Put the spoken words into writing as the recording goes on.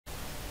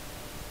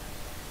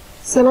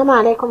السلام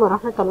عليكم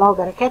ورحمة الله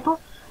وبركاته.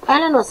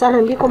 أهلا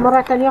وسهلا بكم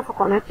مرة تانية في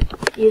قناة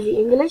Easy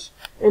English.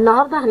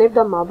 النهاردة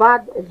هنبدأ مع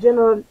بعض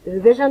الجنرال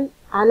ريفيجن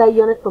على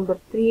يونت نمبر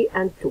 3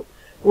 and 2،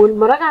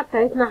 والمراجعة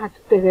بتاعتنا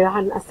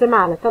هنقسمها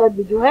على 3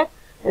 فيديوهات.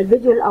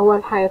 الفيديو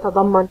الأول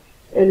هيتضمن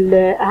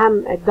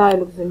أهم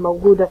الدايلوجز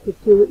الموجودة في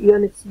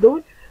اليونتس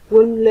دول،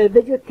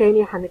 والفيديو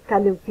الثاني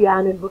هنتكلم فيه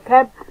عن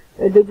الفوكاب،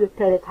 الفيديو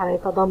الثالث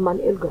هيتضمن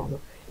الجرامر.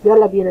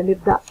 يلا بينا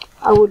نبدأ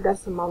أول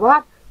درس مع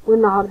بعض.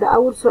 والنهارده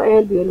أول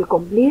سؤال بيقول لي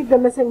complete the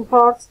missing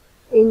parts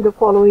in the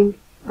following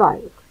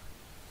dialogue.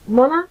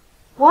 منى,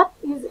 what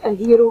is a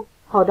hero؟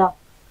 هدى,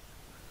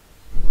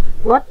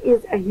 what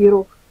is a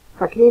hero؟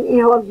 فاكرين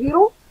ايه هو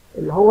الهيرو؟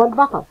 اللي هو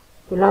البطل.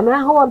 قلنا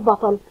ما هو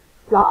البطل؟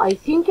 لا I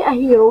think a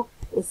hero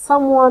is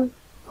someone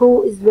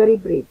who is very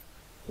brave.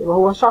 يبقى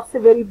هو شخص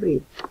very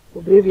brave.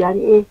 وbrave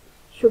يعني ايه؟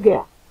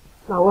 شجاع.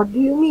 Now what do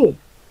you mean؟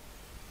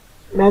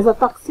 ماذا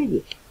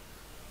تقصدي؟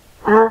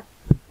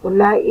 قل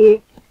لها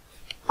ايه؟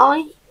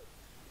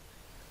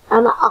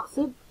 أنا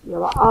أقصد،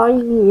 يبقى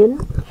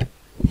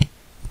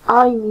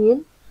I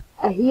mean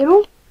a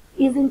hero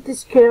isn't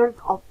scared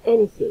of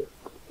anything.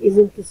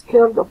 isn't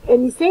scared of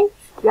anything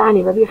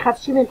يعني ما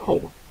بيخافش من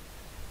حاجة.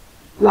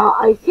 لا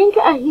I think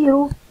a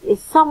hero is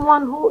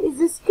someone who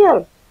is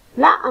scared.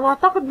 لا أنا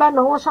أعتقد بقى إن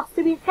هو شخص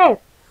بيخاف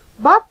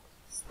but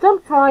still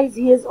tries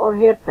his or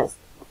her best.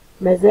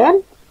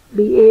 مازال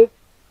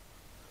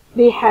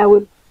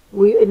بيحاول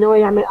إن هو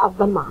يعمل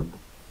أفضل ما عنده.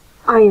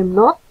 I am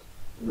not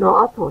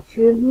what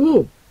you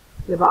mean.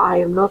 يبقى I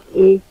am not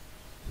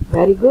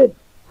very good.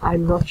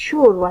 I'm not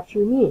sure what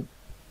you mean.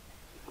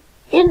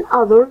 In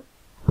other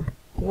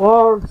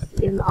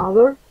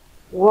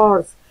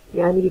words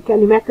يعني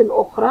بكلمات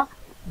أخرى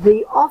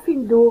they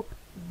often do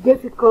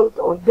difficult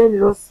or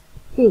dangerous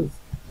things.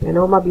 يعني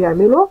هما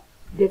بيعملوا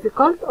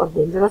difficult or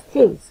dangerous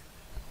things.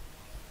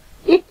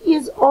 It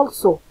is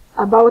also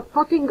about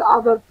putting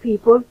other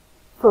people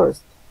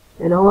first.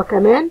 يعني هو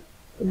كمان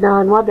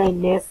إنها نوضع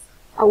الناس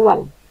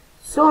أولا.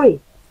 Sorry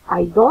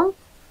I don't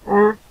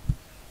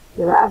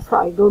يبقى أسفة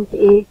I don't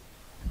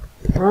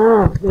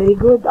very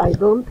good I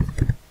don't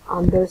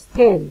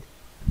understand.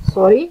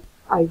 Sorry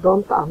I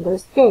don't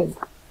understand.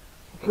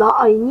 لا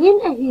I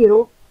mean a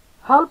hero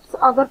helps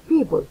other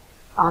people.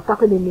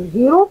 أعتقد إن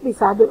الهيرو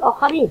بيساعد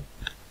الآخرين.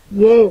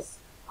 Yes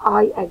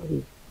I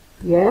agree.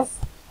 Yes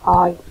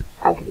I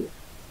agree.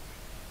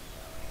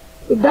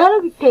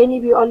 الديالوج التاني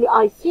بيقول لي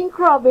I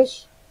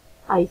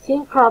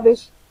think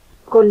rubbish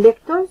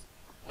collectors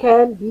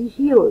can be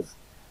heroes.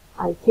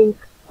 I think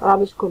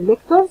rubbish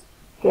collectors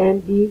can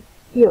be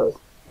heroes.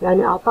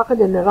 يعني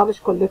أعتقد إن rubbish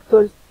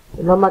collectors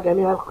اللي هم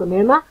جميع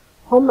القمامة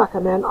هم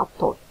كمان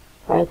أبطال.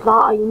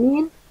 فيطلع I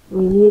mean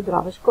we need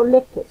rubbish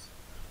collectors.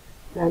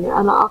 يعني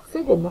أنا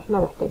أقصد إن إحنا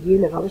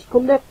محتاجين rubbish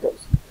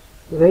collectors.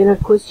 يبقى هنا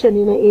الكويستشن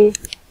هنا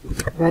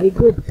very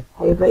good.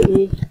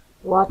 هيبقى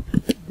what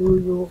do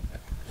you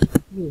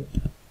mean؟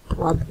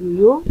 what do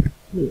you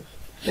mean؟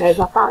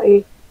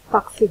 ماذا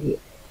تقصدين؟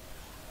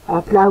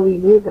 هتلاقي we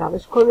need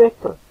rubbish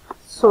collector.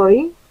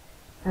 sorry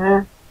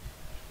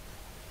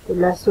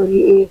تقول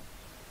sorry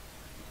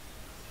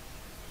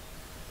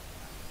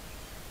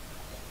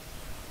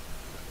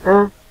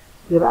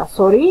يبقى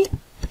sorry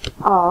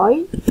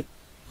I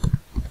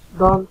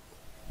don't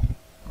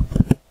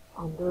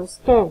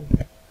understand.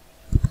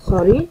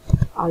 sorry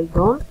I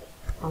don't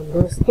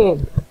understand.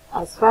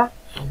 أسفة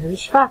أنا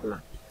مش فاهمة.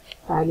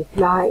 فقالت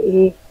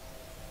لها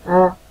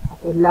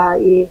هتقول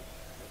لها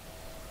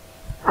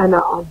أنا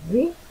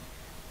قصدي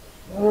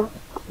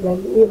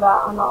يعني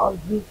بقى أنا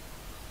قصدي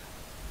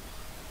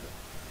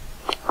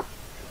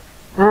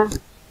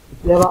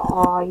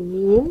يبقى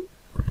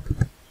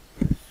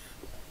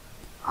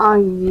I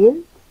mean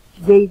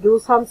they do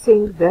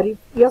something very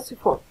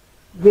useful.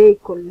 They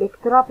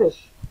collect rubbish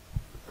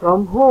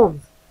from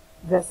homes.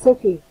 The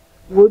city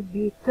would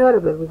be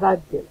terrible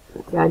without them.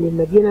 يعني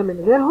المدينة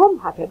من غيرهم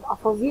هتبقى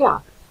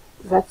فظيعة.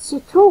 That's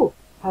true.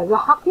 هذا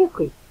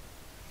حقيقي.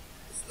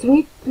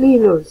 Street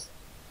cleaners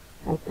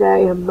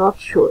هتلاقي I am not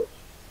sure.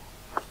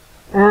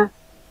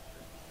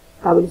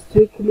 طب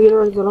الستريت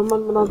كلينرز اللي هم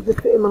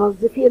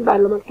المنظفين بقى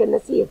اللي هم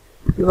الكناسين،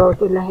 يبقى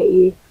بتقول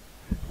لها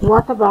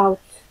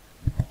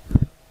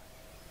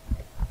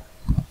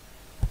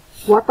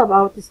what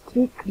about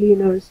street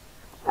cleaners؟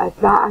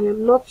 هتلاقي I am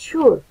not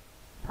sure.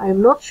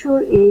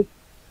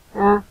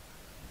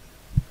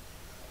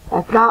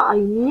 هتلاقي I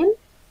mean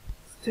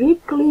street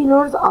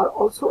cleaners are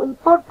also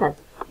important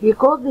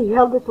because they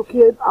help to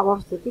keep our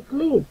city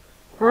clean.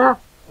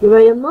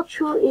 يبقى I am not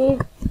sure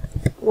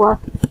what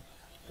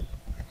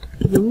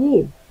you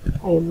mean.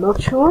 I am not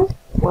sure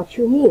what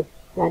you mean.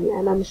 يعني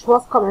أنا مش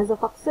واثقة ماذا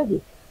تقصدي.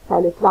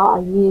 فقالت لها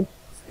I mean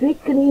street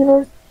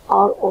cleaners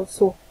are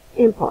also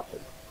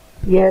important.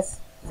 Yes,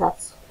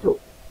 that's true.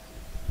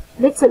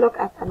 Let's look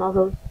at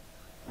another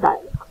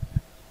dialogue.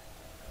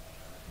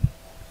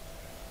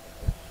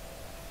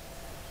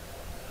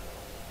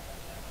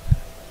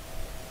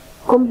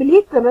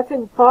 Complete the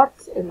missing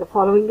parts in the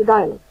following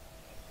dialogue.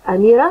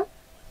 Amira,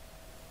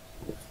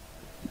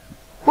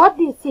 what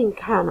do you think,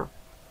 Hannah?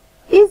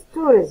 Is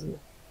tourism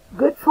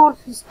good for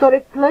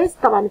historic place.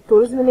 طبعا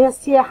التوريزم اللي هي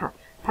السياحة.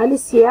 هل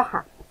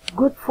السياحة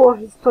good for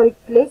historic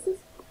places؟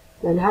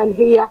 يعني هل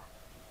هي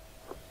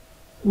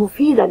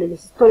مفيدة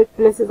للهيستوريك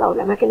places أو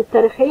الأماكن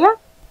التاريخية؟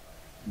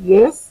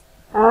 yes.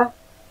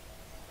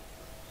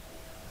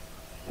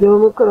 يبقى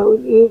ممكن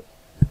أقول إيه؟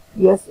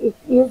 yes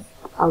it is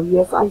أو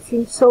yes I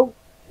think so.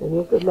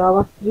 يعني تقول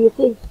لها what do you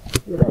think؟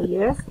 يبقى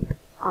yes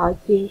I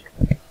think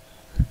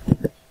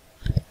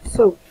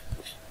so.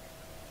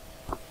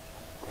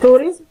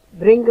 tourism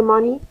bring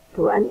money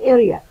to an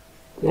area.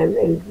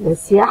 يعني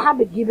السياحة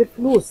بتجيب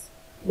الفلوس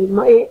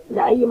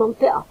لأي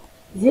منطقة.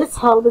 this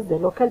helps the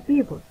local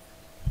people.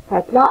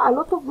 هتلاقي a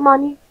lot of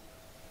money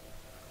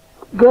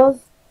goes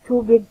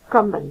to big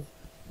companies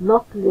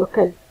not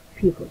local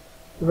people.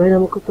 يبقى هنا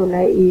ممكن تقول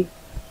لها ايه؟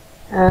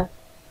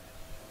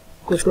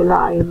 ممكن تقول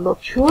لها I am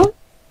not sure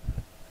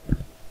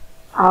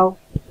أو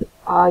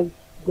I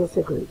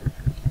disagree.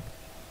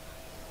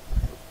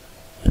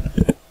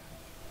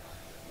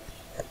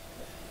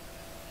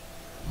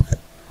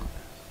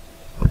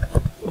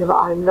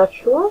 يبقى I'm not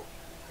sure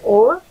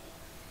or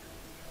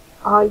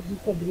I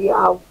disagree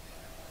أو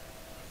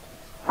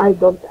I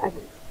don't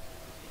agree.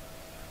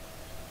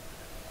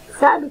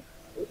 سألت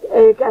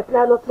قالت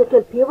لها not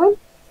local people.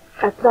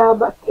 قالت لها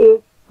but إيه؟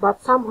 but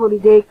some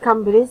holiday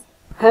companies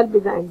help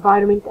the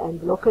environment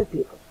and local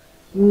people.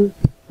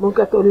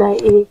 ممكن تقول لها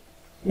إيه؟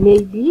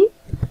 maybe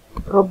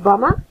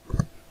ربما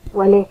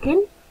ولكن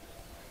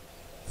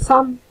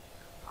some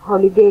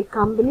holiday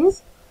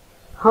companies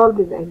help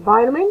the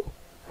environment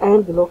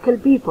and the local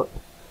people.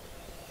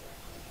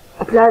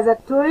 قالت لها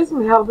that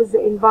tourism helps the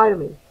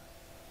environment.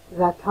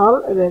 that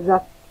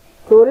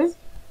tourism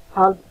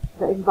help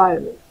the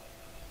environment.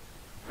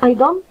 I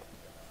don't.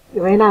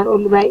 يبقى هنا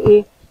هنقول له بقى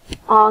ايه؟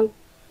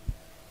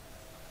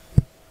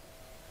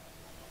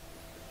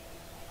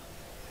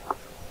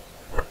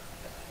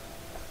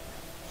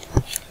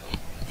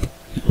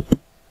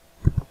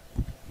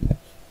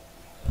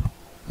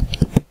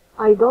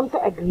 I don't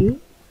agree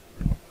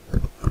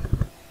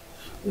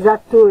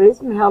that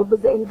tourism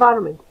helps the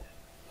environment.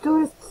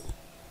 Tourists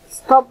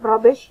stop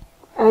rubbish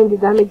and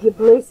damage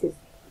places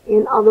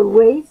in other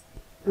ways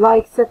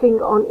like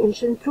sitting on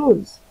ancient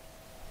ruins.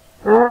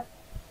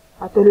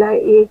 هتقول لها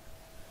ايه؟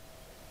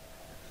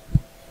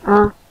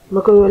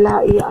 ممكن يقول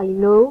لها ايه؟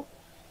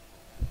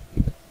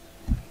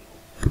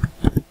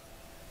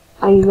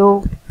 I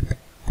know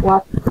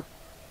what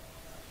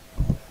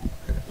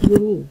you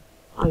mean.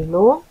 I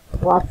know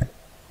what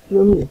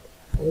you mean.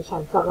 معلش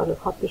هنصغر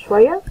الخط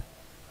شوية.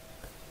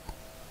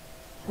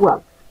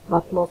 well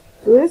but most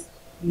tourists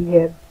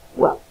behave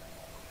well.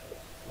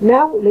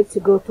 Now let's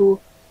go to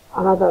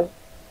another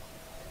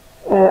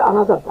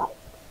dialogue.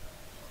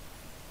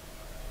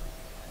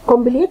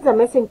 Complete the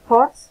missing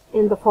parts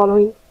in the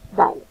following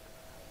dialogue.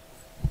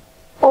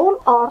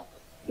 All art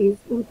is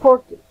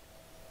important.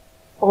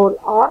 All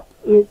art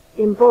is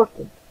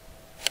important.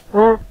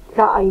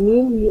 I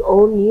mean we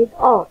all need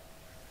art.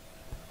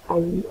 I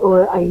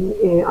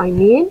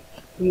mean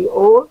we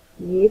all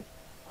need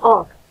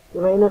art.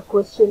 يبقى هنا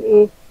الكويستشن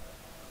ايه؟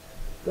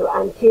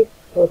 يبقى انت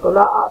هتقول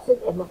لها اقصد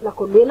ان احنا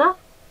كلنا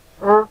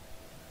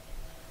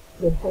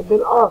بنحب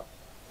الارت.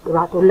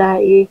 يبقى هتقول لها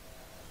ايه؟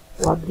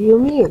 What do you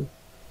mean?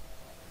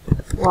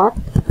 What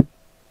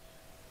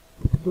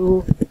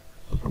do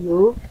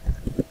you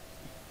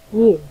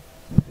mean?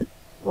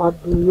 What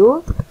do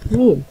you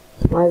mean?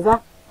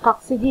 ماذا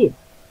تقصدين؟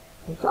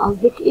 انت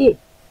قصدك ايه؟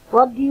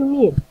 What do you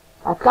mean?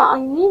 هتلاقي I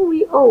mean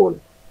we all.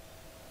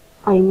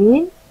 I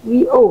mean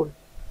we all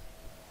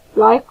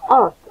like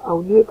art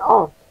أو need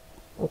art.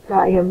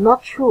 هتلاقي I am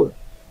not sure.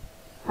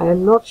 I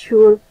am not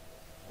sure.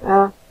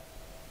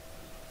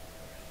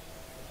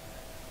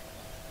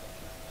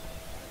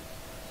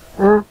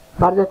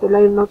 بعد تقول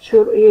I am not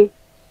sure ايه؟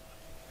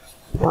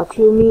 What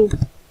you mean?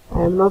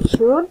 I am not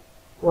sure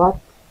what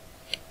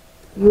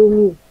you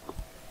mean.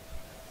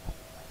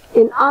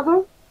 In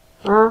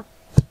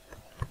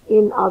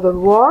other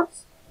words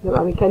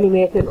يبقى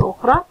بكلمات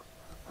أخرى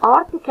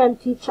art can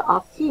teach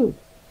us things.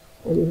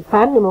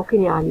 الفن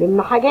ممكن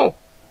يعلمنا حاجات.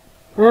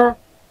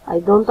 I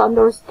don't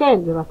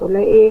understand. يبقى تقول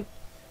لها ايه؟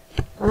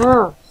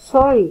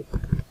 sorry.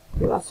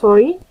 يبقى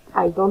sorry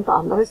I don't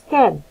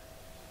understand.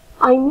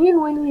 I mean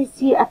when we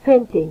see a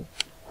painting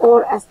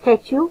or a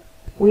statue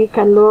we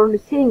can learn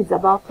things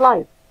about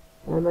life.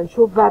 لما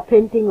نشوف بقى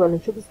painting ولا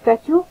نشوف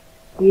statue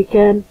we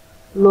can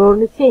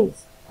learn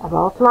things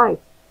about life.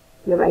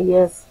 يبقى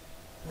yes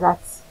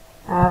that's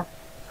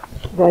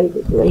very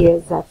good.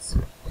 Yes that's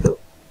true.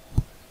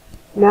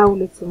 Now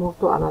let's move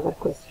to another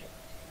question.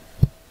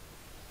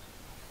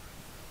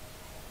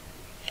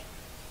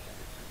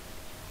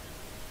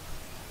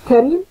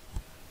 Karim,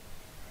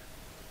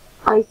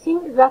 I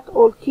think that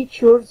all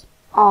teachers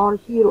are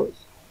heroes.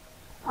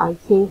 I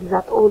think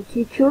that all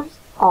teachers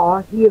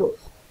are heroes.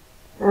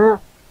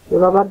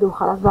 يبقى برضو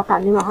خلاص بقى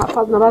اتعلمنا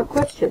حفظنا بقى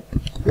الكويستشن.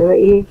 يبقى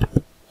ايه؟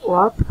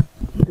 What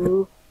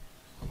do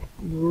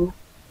you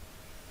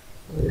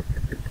mean?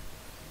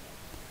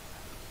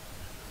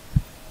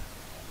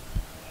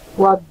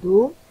 What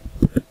do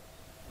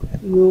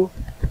you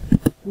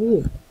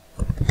mean?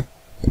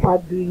 what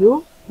do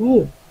you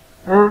mean؟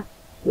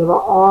 يبقى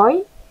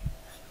I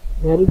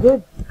very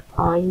good.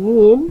 I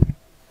mean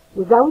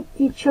without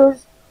teachers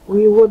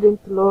we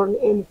wouldn't learn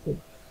anything.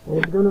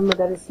 يعني بدون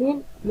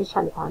المدرسين مش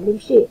هنتعلم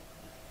شيء.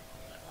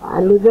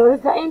 قال له there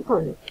is the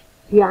internet.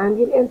 في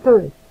عندي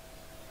الانترنت.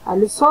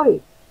 قال له sorry.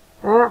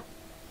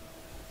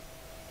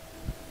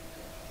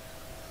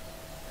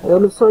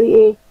 هيقول له sorry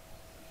ايه؟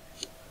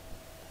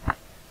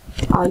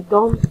 I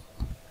don't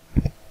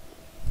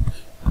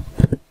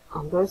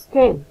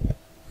understand.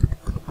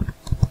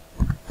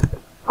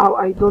 أو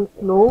I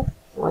don't know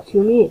what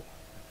you mean.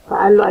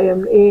 فقال له I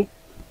am ايه؟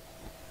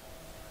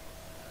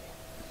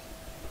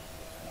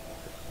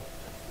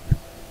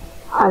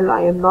 قال له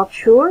I am not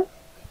sure.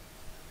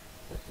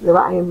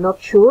 يبقى I am not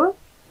sure.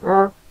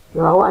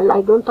 يبقى هو قال له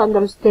I don't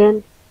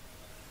understand.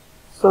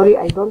 Sorry,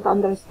 I don't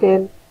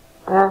understand.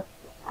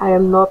 I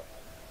am not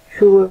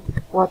sure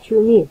what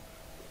you mean.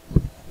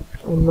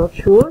 I'm not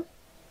sure.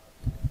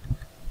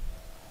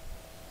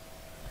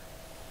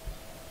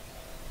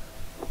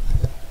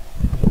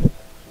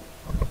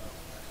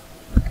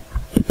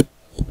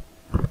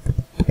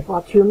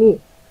 What you mean.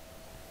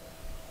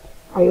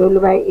 هيقول له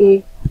بقى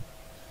ايه؟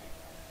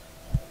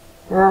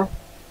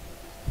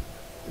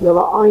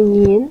 يبقى I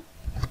mean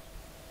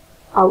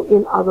أو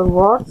in other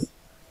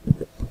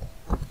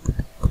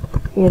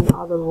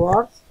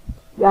words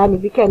يعني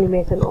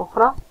بكلمات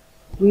أخرى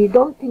we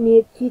don't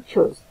need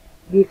teachers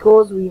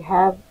because we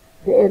have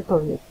the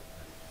internet.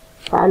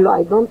 فقال له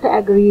I don't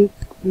agree,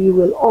 we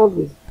will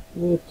always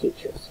need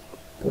teachers.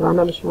 يبقى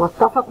أنا مش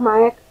متفق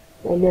معاك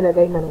لأننا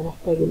دايما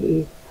هنحتاج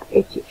الإيه؟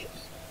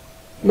 teachers.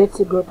 Let's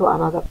go to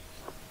another.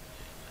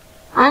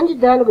 عندي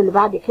الديالوج اللي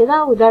بعد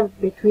كده وده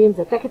between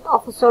the ticket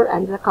officer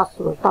and the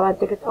customer. طبعا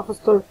ticket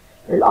officer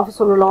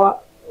الأوفيسر اللي هو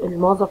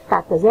الموظف بتاع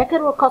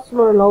التذاكر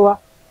والكاستمر اللي هو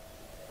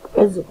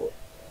الزبون.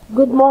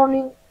 Good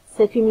morning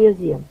city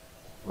museum.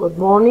 Good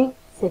morning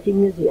city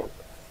museum.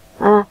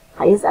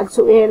 هيسأل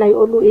سؤال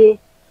هيقول له ايه؟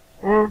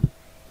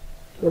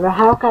 يبقى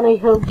how can I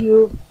help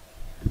you?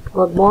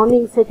 Good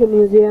morning city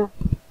museum.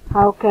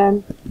 How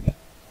can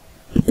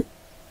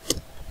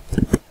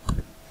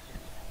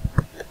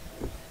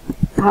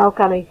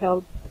I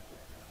help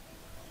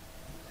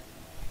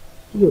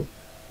you?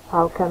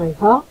 How can I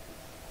help?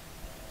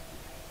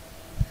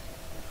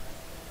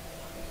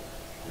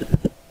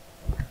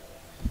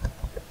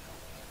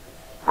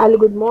 قال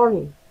good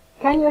morning.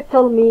 Can you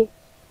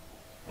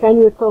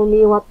tell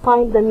me what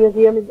time the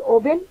museum is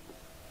open?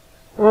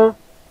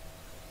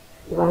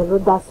 يبقى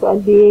هنرد على السؤال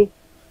بإيه؟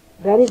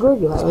 very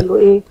good. يبقى هقول له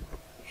إيه؟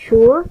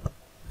 sure.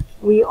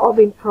 We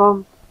open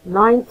from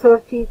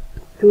 9:30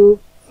 to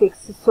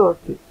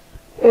 6:30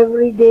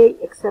 every day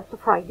except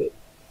Friday.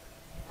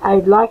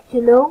 I'd like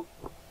to know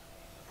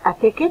a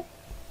ticket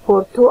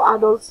for 2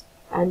 adults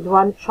and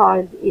 1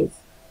 child is,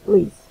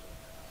 please.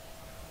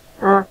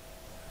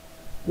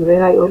 يبقى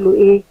هنا هيقول له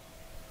ايه؟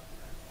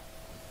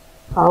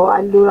 فهو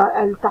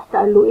قال تحت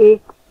قال له ايه؟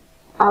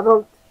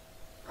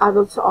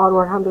 adults are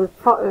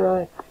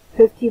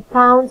 150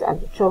 pounds and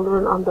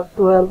children under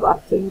 12 are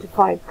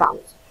 25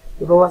 pounds.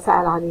 يبقى هو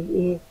سأل عن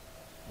الايه؟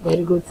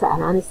 very good.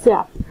 سأل عن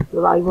السعر.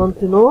 يبقى I want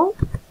to know.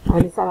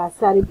 هنسأل عن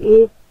السعر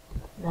بإيه؟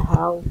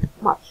 how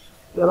much.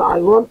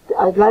 يبقى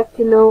I'd like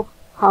to know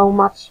how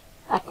much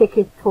a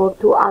ticket for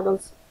 2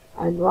 adults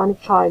and 1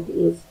 child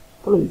is,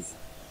 please.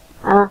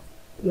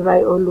 يبقى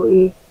يقول له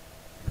ايه؟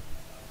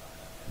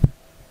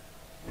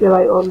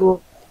 يبقى يقول له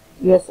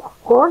yes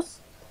of course.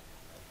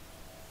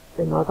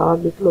 لأنه طبعا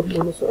بيطلب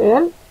منه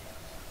سؤال.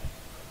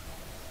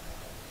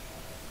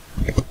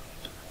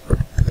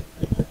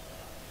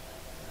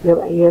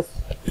 يبقى yes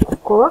of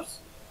course.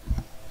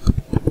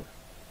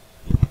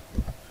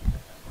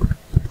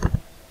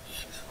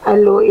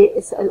 قال له ايه؟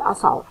 اسأل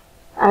الأسعار.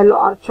 قال له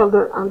are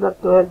children under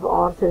 12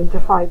 or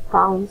 75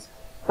 pounds.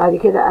 بعد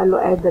كده قال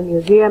له at the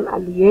museum.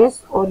 قال له yes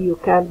or you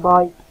can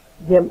buy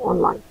them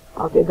online.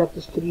 أو تقدر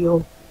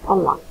تشتريهم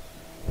online.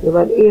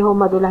 يبقى ايه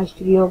هما دول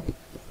هشتريهم؟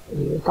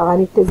 طبعا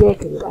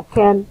التذاكر. يبقى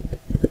can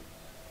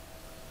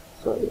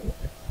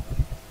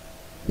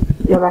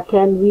يبقى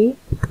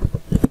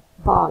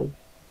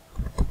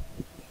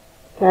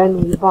can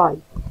we buy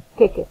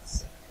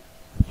tickets.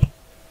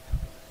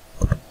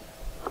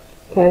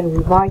 Can we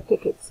buy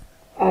tickets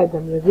at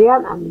the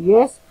museum? And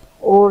yes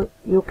or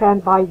you can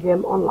buy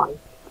them online.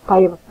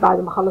 طيب بعد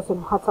ما خلص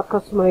المحادثة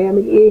الكاستمر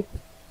يعمل ايه؟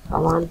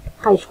 طبعا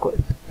هيشكر.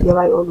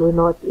 يبقى يقول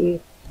له not ايه؟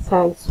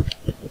 thanks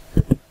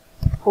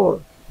for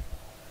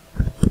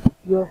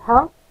your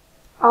help.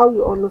 أو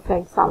يقول له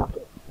thanks على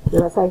طول.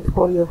 يبقى thanks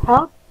for your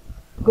help.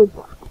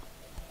 goodbye.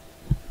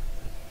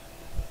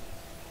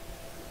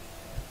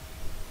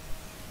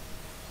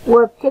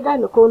 وبكده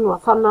نكون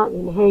وصلنا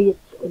لنهاية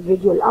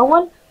الفيديو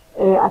الأول.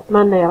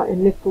 أتمنى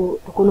إن انتوا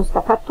تكونوا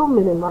استفدتم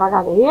من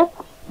المراجعة ديت،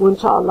 وإن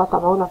شاء الله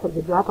تابعونا في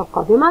الفيديوهات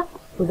القادمة.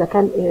 وإذا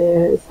كان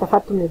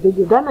استفدتم من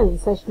الفيديو ده ما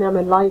ننساش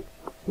نعمل لايك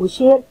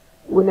وشير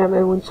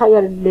ونشير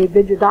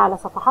الفيديو ده على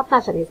صفحاتنا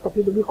عشان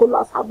يستفيدوا بيه كل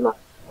أصحابنا.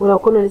 ولو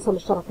كنا لسه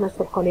مشتركناش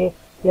في القناة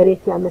يا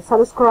ريت يعمل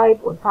سبسكرايب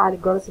ونفعل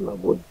الجرس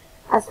الموجود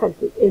أسفل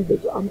في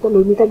الفيديو. Until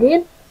we meet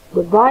again,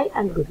 Goodbye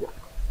and good luck.